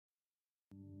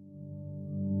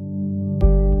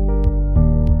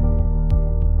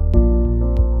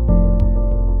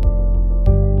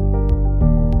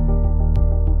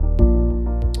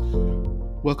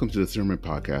Welcome to the Sermon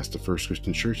Podcast of First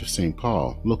Christian Church of St.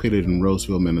 Paul, located in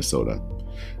Roseville, Minnesota.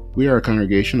 We are a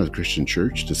congregation of Christian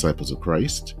Church, Disciples of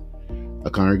Christ, a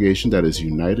congregation that is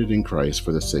united in Christ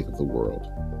for the sake of the world.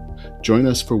 Join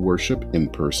us for worship in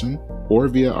person or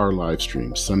via our live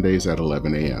stream Sundays at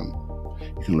 11 a.m.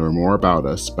 You can learn more about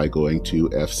us by going to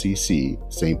fccstpaul.org.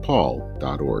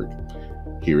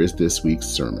 Here is this week's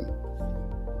sermon.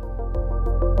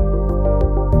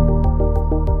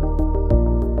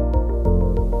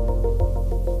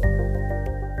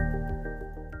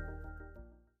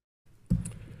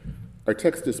 Our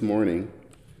texts this morning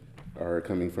are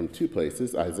coming from two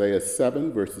places, Isaiah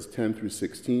 7, verses 10 through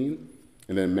 16,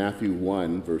 and then Matthew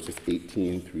 1, verses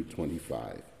 18 through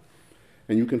 25.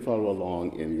 And you can follow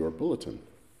along in your bulletin.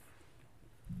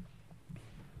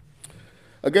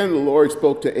 Again, the Lord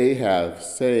spoke to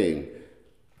Ahaz, saying,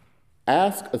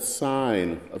 "Ask a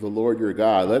sign of the Lord your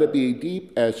God. Let it be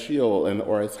deep as Sheol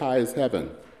or as high as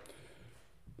heaven."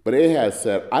 But Ahaz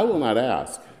said, "I will not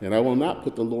ask, and I will not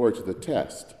put the Lord to the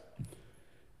test."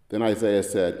 Then Isaiah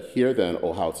said, "Hear then,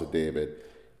 O house of David,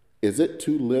 is it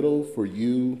too little for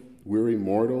you, weary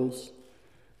mortals,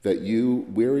 that you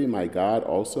weary my God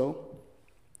also?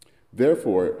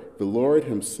 Therefore, the Lord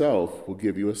himself will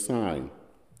give you a sign.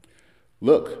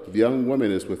 Look, the young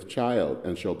woman is with child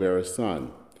and shall bear a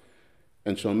son,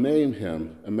 and shall name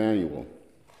him Emmanuel.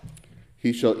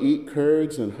 He shall eat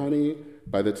curds and honey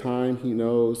by the time he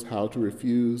knows how to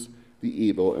refuse the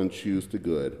evil and choose the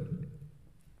good.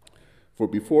 For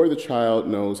before the child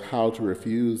knows how to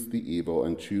refuse the evil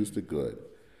and choose the good,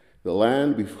 the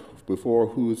land before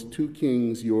whose two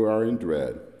kings you are in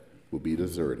dread will be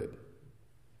deserted."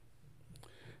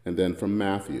 And then from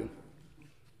Matthew.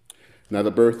 Now the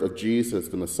birth of Jesus,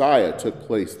 the Messiah, took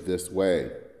place this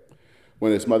way.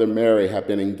 When his mother Mary had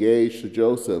been engaged to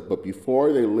Joseph, but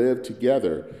before they lived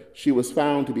together, she was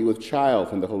found to be with child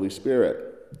from the Holy Spirit.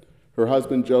 Her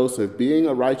husband Joseph, being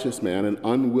a righteous man and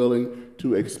unwilling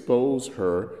to expose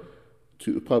her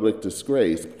to public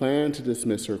disgrace, planned to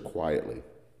dismiss her quietly.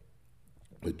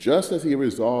 But just as he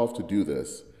resolved to do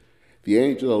this, the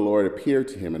angel of the Lord appeared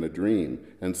to him in a dream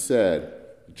and said,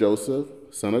 "Joseph,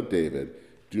 son of David,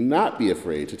 do not be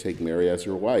afraid to take Mary as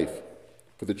your wife,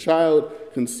 for the child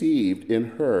conceived in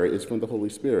her is from the Holy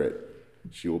Spirit.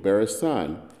 She will bear a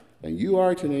son, and you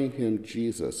are to name him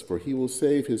Jesus, for he will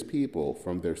save his people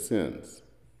from their sins."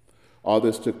 All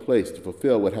this took place to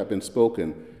fulfill what had been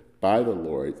spoken by the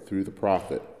Lord through the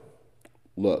prophet.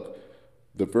 "Look,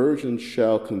 the virgin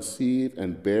shall conceive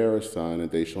and bear a son, and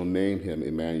they shall name him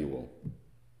Emmanuel,"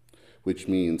 which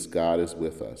means God is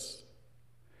with us.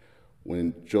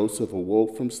 When Joseph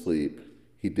awoke from sleep,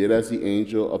 he did as the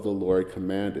angel of the Lord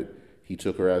commanded. He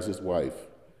took her as his wife,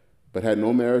 but had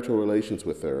no marital relations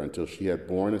with her until she had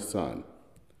borne a son,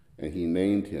 and he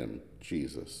named him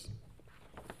Jesus.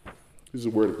 This is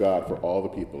the word of God for all the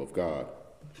people of God.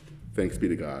 Thanks be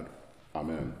to God.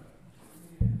 Amen.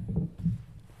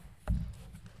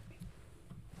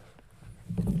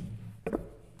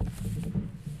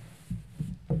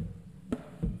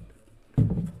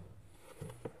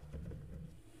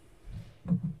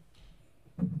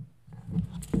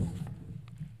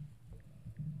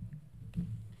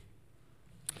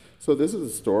 So this is a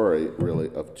story,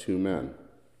 really, of two men.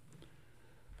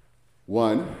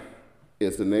 One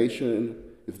is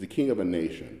the king of a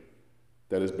nation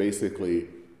that is basically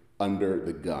under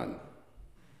the gun.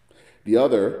 The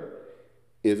other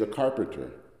is a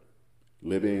carpenter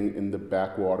living in the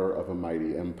backwater of a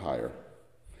mighty empire.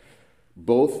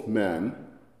 Both men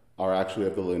are actually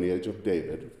of the lineage of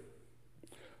David.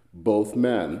 Both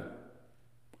men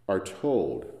are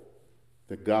told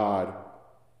that God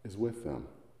is with them.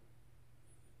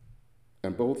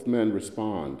 And both men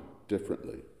respond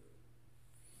differently.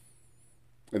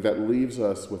 And that leaves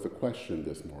us with a question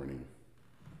this morning.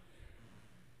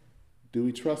 Do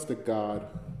we trust that God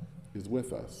is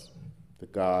with us?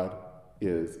 That God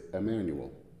is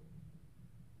Emmanuel?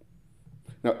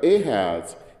 Now,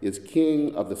 Ahaz is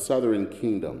king of the southern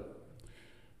kingdom.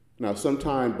 Now,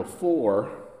 sometime before,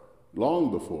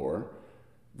 long before,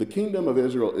 the kingdom of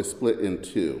Israel is split in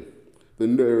two.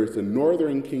 There is the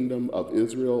northern kingdom of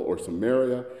Israel or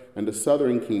Samaria and the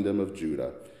southern kingdom of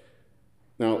Judah.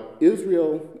 Now,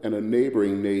 Israel and a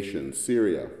neighboring nation,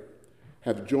 Syria,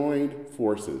 have joined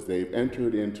forces. They've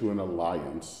entered into an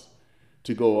alliance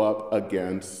to go up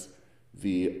against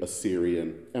the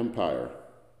Assyrian Empire.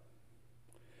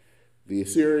 The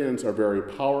Assyrians are very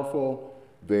powerful.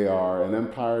 They are an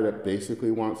empire that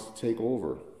basically wants to take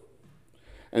over.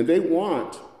 And they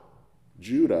want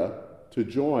Judah to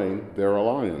join their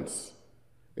alliance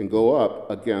and go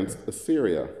up against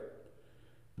Assyria.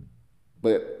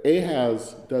 But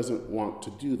Ahaz doesn't want to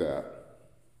do that.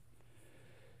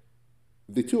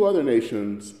 The two other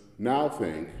nations now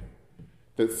think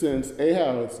that since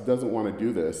Ahaz doesn't want to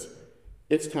do this,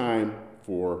 it's time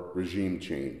for regime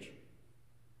change.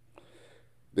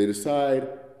 They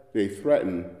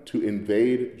threaten to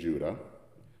invade Judah,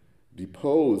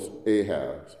 depose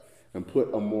Ahaz, and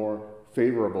put a more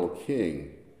favorable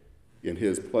king in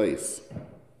his place.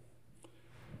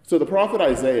 So the prophet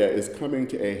Isaiah is coming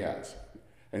to Ahaz,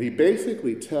 and he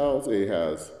basically tells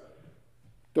Ahaz,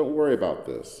 don't worry about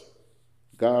this.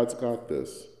 God's got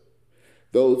this.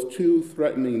 Those two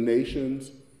threatening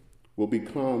nations will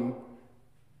become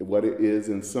what it is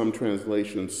in some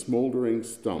translations, smoldering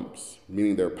stumps,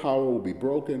 meaning their power will be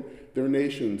broken, their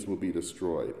nations will be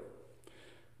destroyed.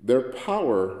 Their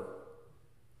power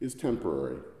is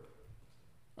temporary,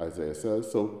 Isaiah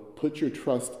says, so put your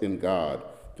trust in God,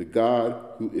 the God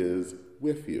who is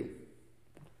with you.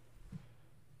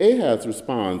 Ahaz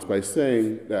responds by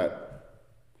saying that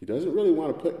he doesn't really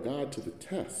want to put God to the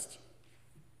test.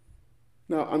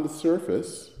 Now, on the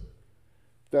surface,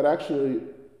 that actually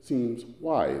seems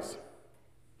wise.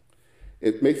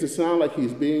 It makes it sound like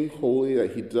he's being holy,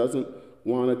 that he doesn't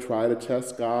want to try to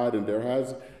test God, and there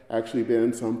has actually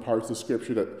been some parts of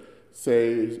Scripture that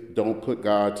say don't put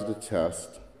God to the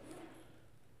test.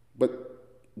 But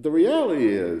the reality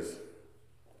is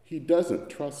he doesn't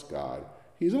trust God.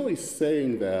 He's only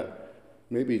saying that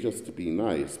maybe just to be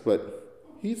nice,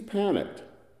 but he's panicked.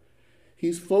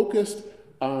 He's focused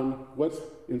on what's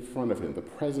in front of him, the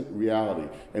present reality,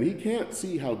 and he can't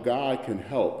see how God can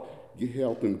help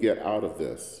him get out of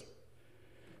this.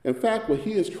 In fact, what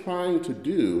he is trying to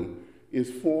do is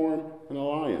form an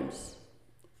alliance,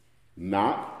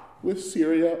 not with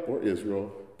Syria or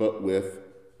Israel, but with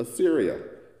Assyria,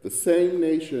 the same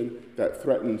nation that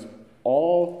threatens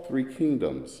all three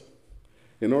kingdoms,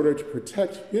 in order to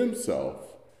protect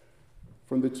himself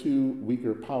from the two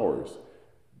weaker powers,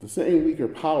 the same weaker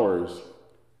powers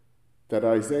that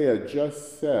Isaiah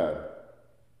just said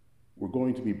were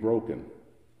going to be broken.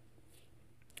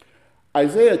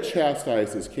 Isaiah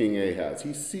chastises King Ahaz.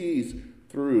 He sees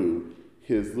through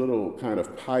his little kind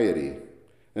of piety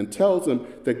and tells him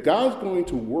that God's going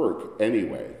to work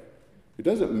anyway. It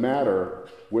doesn't matter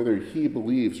whether he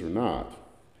believes or not.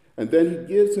 And then he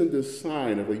gives him this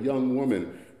sign of a young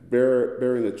woman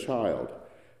bearing a child.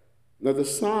 Now, the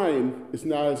sign is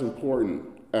not as important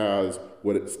as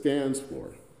what it stands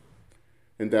for,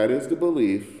 and that is the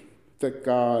belief that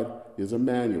God is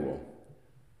Emmanuel,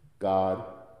 God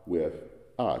with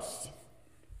us.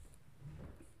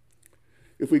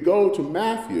 If we go to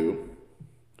Matthew,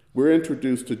 we're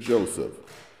introduced to Joseph,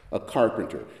 a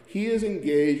carpenter. He is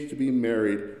engaged to be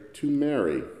married to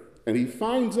Mary, and he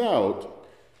finds out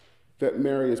that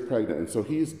Mary is pregnant, and so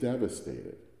he's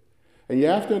devastated. And you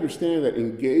have to understand that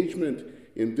engagement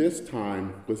in this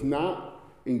time was not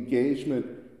engagement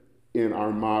in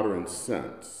our modern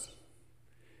sense.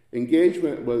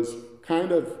 Engagement was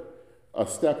kind of a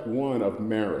step one of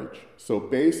marriage. So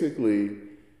basically,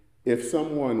 if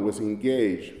someone was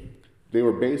engaged, they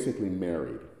were basically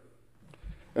married.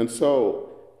 And so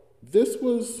this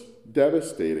was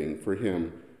devastating for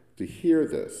him to hear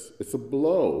this. It's a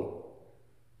blow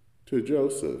to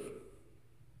Joseph.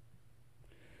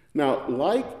 Now,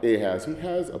 like Ahaz, he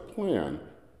has a plan,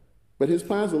 but his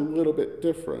plan is a little bit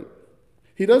different.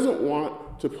 He doesn't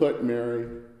want to put Mary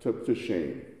to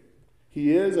shame.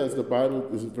 He is, as the Bible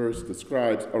verse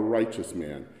describes, a righteous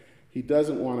man. He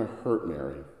doesn't want to hurt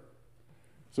Mary.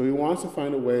 So he wants to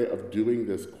find a way of doing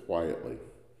this quietly,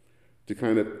 to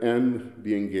kind of end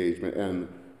the engagement and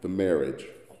the marriage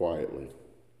quietly.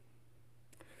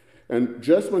 And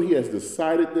just when he has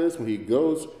decided this, when he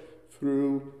goes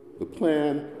through the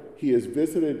plan, he is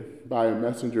visited by a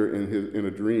messenger in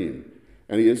a dream,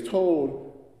 and he is told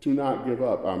to not give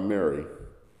up on Mary.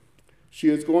 She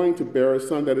is going to bear a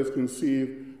son that is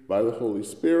conceived by the Holy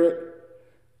Spirit,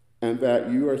 and that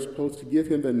you are supposed to give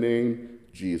him the name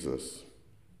Jesus.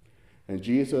 And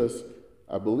Jesus,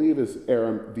 I believe, is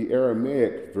the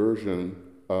Aramaic version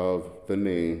of the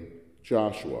name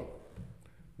Joshua,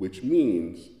 which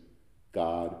means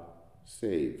God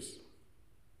saves.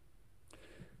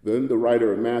 Then the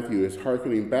writer of Matthew is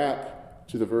hearkening back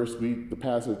to the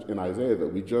passage in Isaiah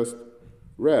that we just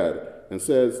read, and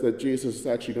says that Jesus is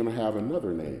actually going to have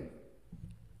another name,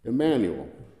 Emmanuel,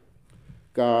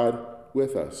 God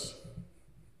with us.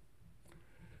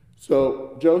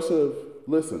 So Joseph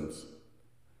listens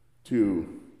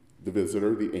to the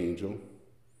visitor, the angel,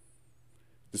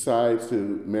 decides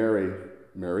to marry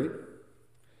Mary,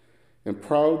 and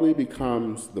probably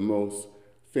becomes the most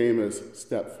famous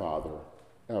stepfather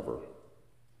ever.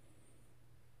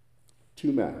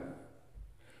 two men.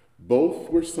 Both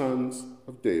were sons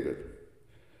of David,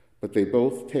 but they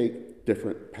both take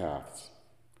different paths.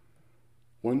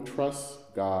 One trusts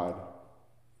God,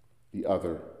 the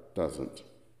other doesn't.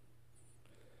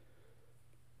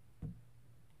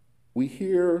 We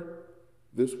hear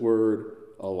this word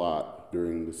a lot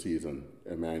during the season,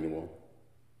 Emmanuel.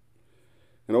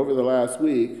 And over the last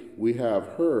week, we have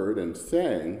heard and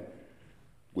sang,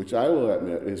 which I will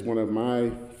admit is one of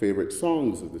my favorite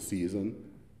songs of the season,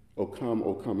 O Come,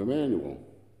 Emmanuel.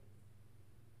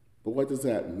 But what does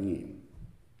that mean?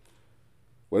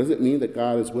 What does it mean that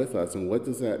God is with us, and what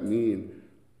does that mean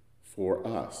for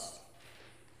us?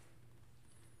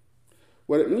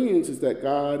 What it means is that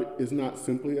God is not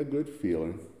simply a good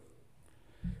feeling,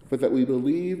 but that we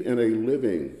believe in a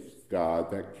living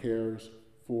God that cares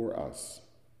for us.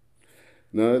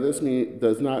 None of this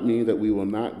does not mean that we will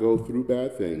not go through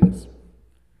bad things.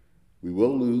 We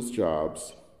will lose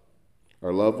jobs.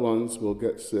 Our loved ones will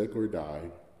get sick or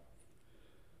die.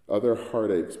 Other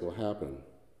heartaches will happen.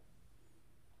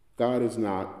 God is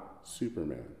not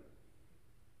Superman.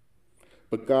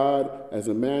 But God, as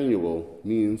Emmanuel,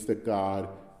 means that God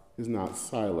is not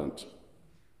silent.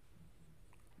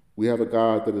 We have a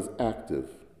God that is active,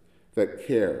 that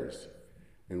cares,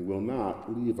 and will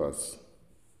not leave us.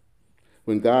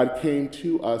 When God came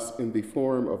to us in the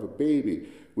form of a baby,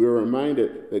 we are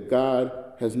reminded that God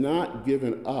has not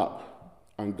given up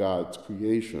on God's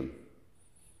creation.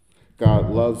 God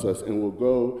loves us and will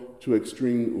go to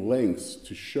extreme lengths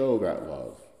to show that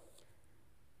love,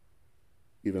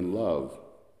 even love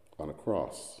on a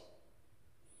cross.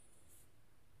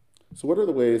 So what are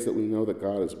the ways that we know that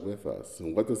God is with us,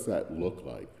 and what does that look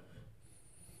like?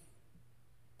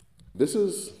 This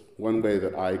is one way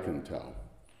that I can tell,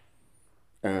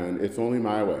 and it's only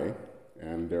my way,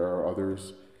 and there are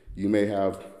others. You may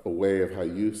have a way of how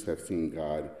you have seen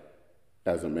God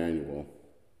as Emmanuel.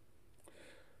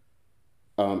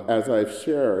 As I've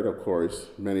shared, of course,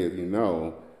 many of you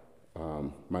know,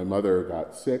 my mother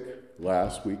got sick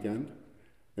last weekend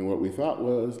in what we thought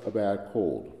was a bad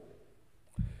cold.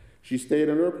 She stayed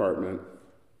in her apartment,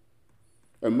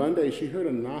 and Monday she heard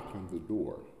a knock on the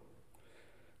door.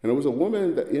 And it was a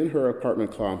woman in her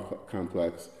apartment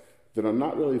complex that I'm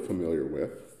not really familiar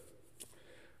with.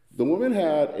 The woman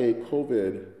had a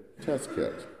COVID test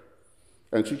kit,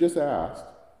 and she just asked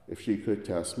if she could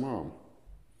test Mom.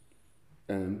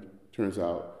 And turns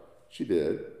out she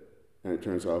did, and it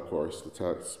turns out, of course, the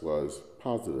test was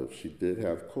positive. She did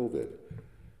have COVID.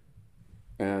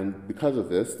 And because of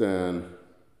this, then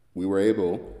we were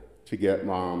able to get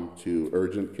Mom to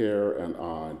urgent care and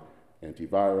on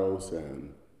antivirals,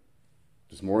 and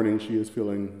this morning she is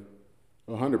feeling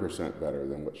 100% better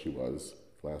than what she was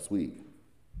last week.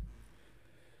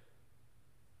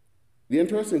 The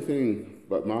interesting thing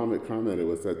that Mom had commented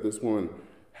was that this one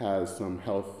has some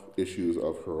health issues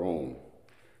of her own,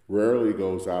 rarely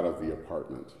goes out of the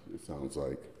apartment, it sounds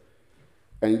like.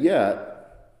 And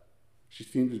yet, she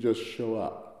seemed to just show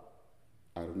up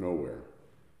out of nowhere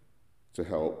to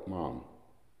help Mom.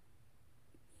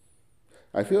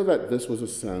 I feel that this was a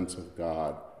sense of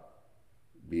God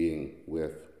being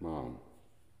with Mom.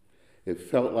 It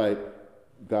felt like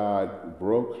God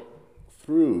broke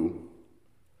through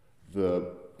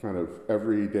the kind of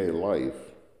everyday life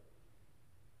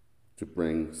to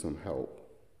bring some help.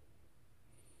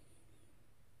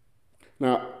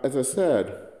 Now, as I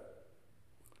said,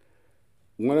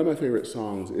 one of my favorite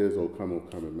songs is O Come,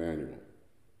 Emmanuel.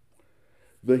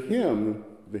 The hymn,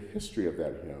 the history of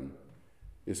that hymn,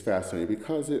 is fascinating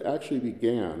because it actually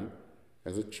began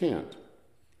as a chant,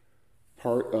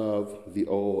 part of the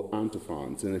old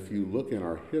antiphons. And if you look in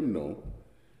our hymnal,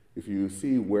 if you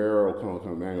see where O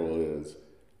Come, Emmanuel is,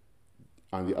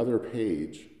 on the other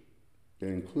page, it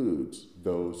includes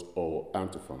those old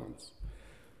antiphons.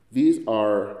 These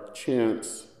are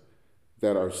chants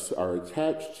that are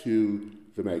attached to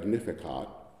the Magnificat,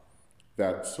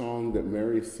 that song that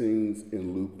Mary sings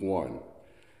in Luke 1.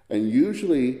 And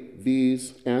usually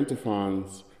these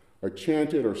antiphons are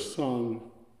chanted or sung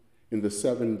in the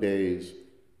 7 days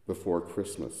before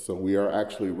Christmas. So we are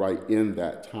actually right in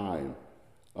that time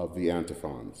of the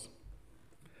antiphons.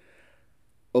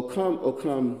 O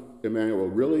Come, Emmanuel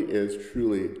really is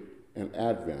truly an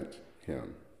Advent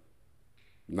hymn,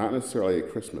 not necessarily a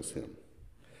Christmas hymn.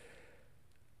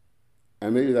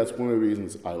 And maybe that's one of the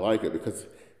reasons I like it, because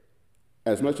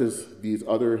as much as these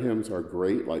other hymns are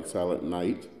great, like Silent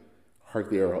Night, Hark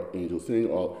the Angels Sing,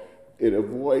 it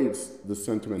avoids the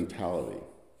sentimentality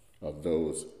of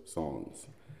those songs.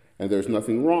 And there's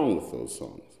nothing wrong with those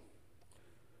songs.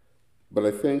 But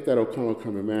I think that O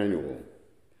Come, Emmanuel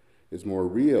is more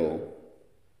real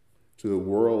to the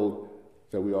world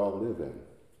that we all live in.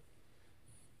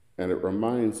 And it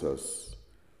reminds us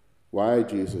why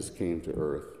Jesus came to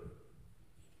earth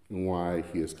and why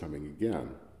he is coming again.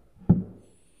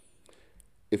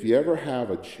 If you ever have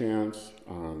a chance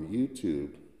on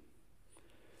YouTube,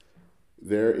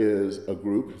 there is a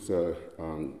group, it's a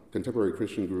contemporary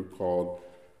Christian group called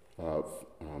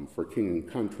For King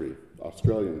and Country,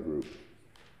 Australian group.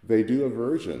 They do a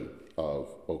version of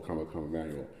O Come, O Come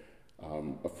Emmanuel.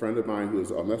 A friend of mine who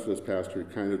is a Methodist pastor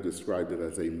kind of described it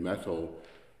as a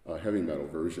heavy metal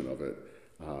version of it.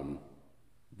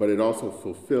 But it also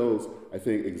fulfills, I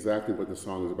think, exactly what the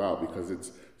song is about, because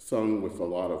it's sung with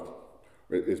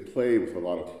it's played with a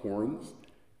lot of horns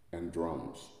and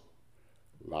drums.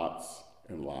 Lots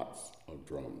and lots of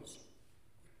drums.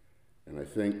 And I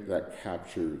think that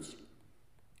captures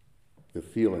the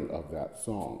feeling of that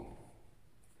song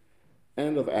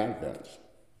and of Advent.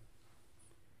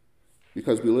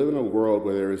 Because we live in a world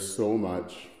where there is so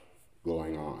much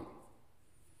going on.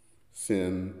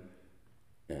 Sin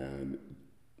and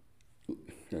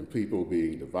people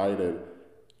being divided.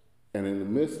 And in the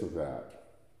midst of that,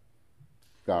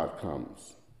 God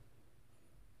comes.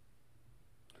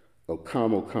 O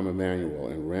come, Emmanuel,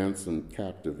 and ransom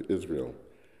captive Israel,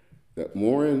 that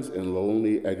mourns in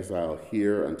lonely exile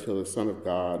here until the Son of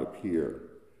God appear.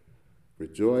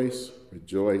 Rejoice,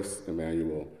 rejoice,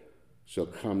 Emmanuel shall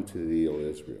come to thee, O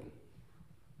Israel.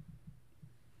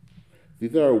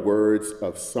 These are words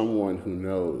of someone who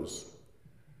knows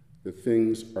that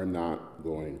things are not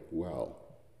going well.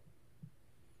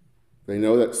 They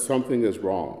know that something is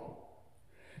wrong,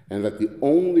 and that the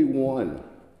only one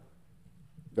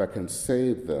that can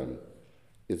save them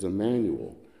is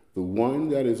Emmanuel, the one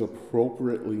that is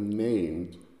appropriately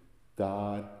named,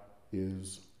 God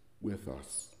is with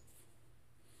us.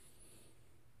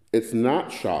 It's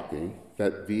not shocking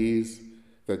that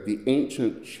the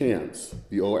ancient chants,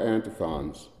 the old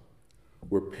antiphons,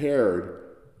 were paired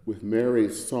with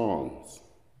Mary's songs,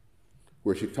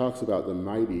 where she talks about the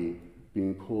mighty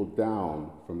being pulled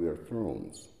down from their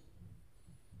thrones.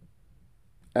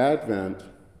 Advent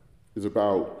is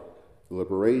about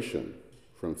liberation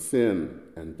from sin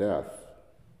and death,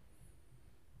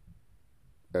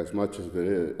 as much as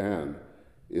the end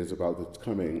is about the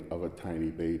coming of a tiny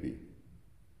baby.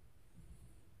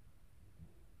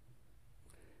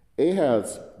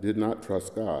 Ahaz did not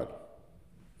trust God.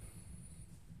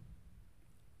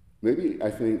 Maybe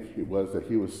I think it was that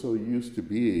he was so used to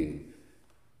being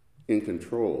in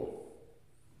control,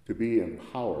 to be in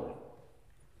power,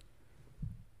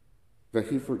 that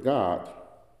he forgot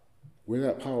where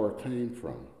that power came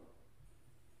from.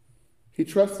 He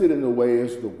trusted in the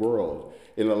ways of the world,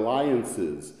 in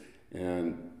alliances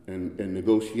and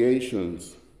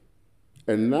negotiations,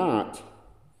 and not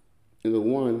in the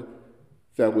one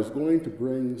that was going to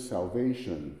bring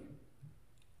salvation,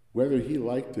 whether he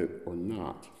liked it or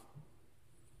not.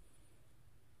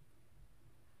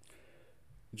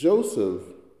 Joseph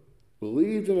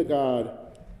believed in a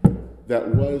God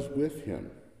that was with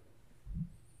him,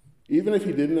 even if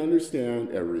he didn't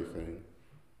understand everything,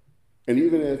 and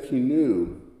even if he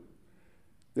knew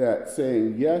that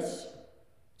saying yes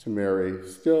to Mary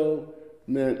still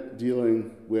meant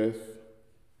dealing with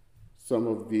some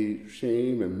of the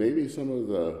shame and maybe some of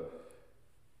the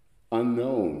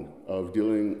unknown of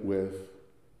dealing with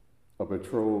a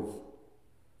betrothed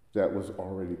that was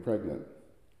already pregnant.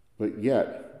 But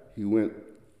yet, he went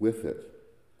with it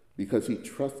because he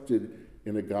trusted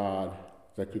in a God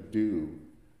that could do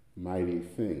mighty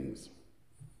things,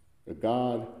 a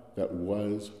God that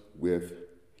was with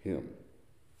him.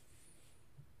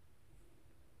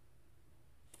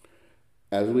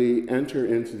 As we enter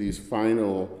into these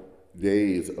final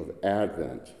days of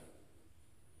Advent,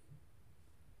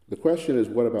 the question is,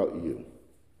 what about you?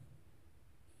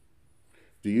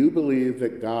 Do you believe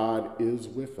that God is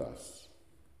with us,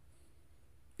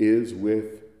 is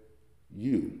with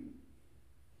you?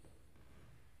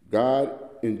 God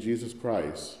in Jesus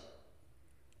Christ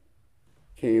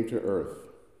came to earth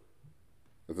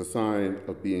as a sign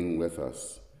of being with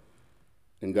us.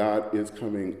 And God is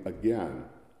coming again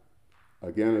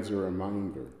as a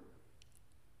reminder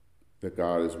that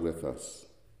God is with us.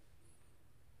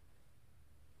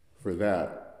 For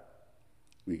that,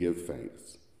 we give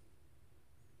thanks.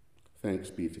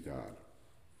 Thanks be to God.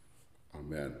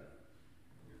 Amen.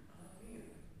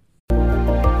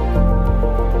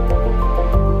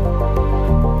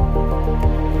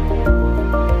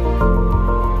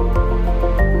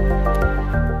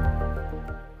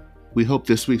 We hope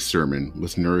this week's sermon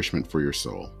was nourishment for your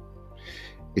soul.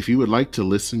 If you would like to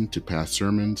listen to past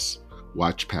sermons,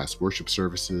 watch past worship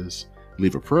services,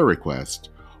 leave a prayer request,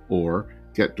 or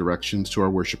get directions to our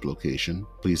worship location,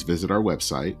 please visit our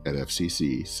website at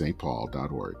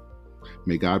fccstpaul.org.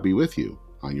 May God be with you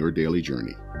on your daily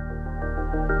journey.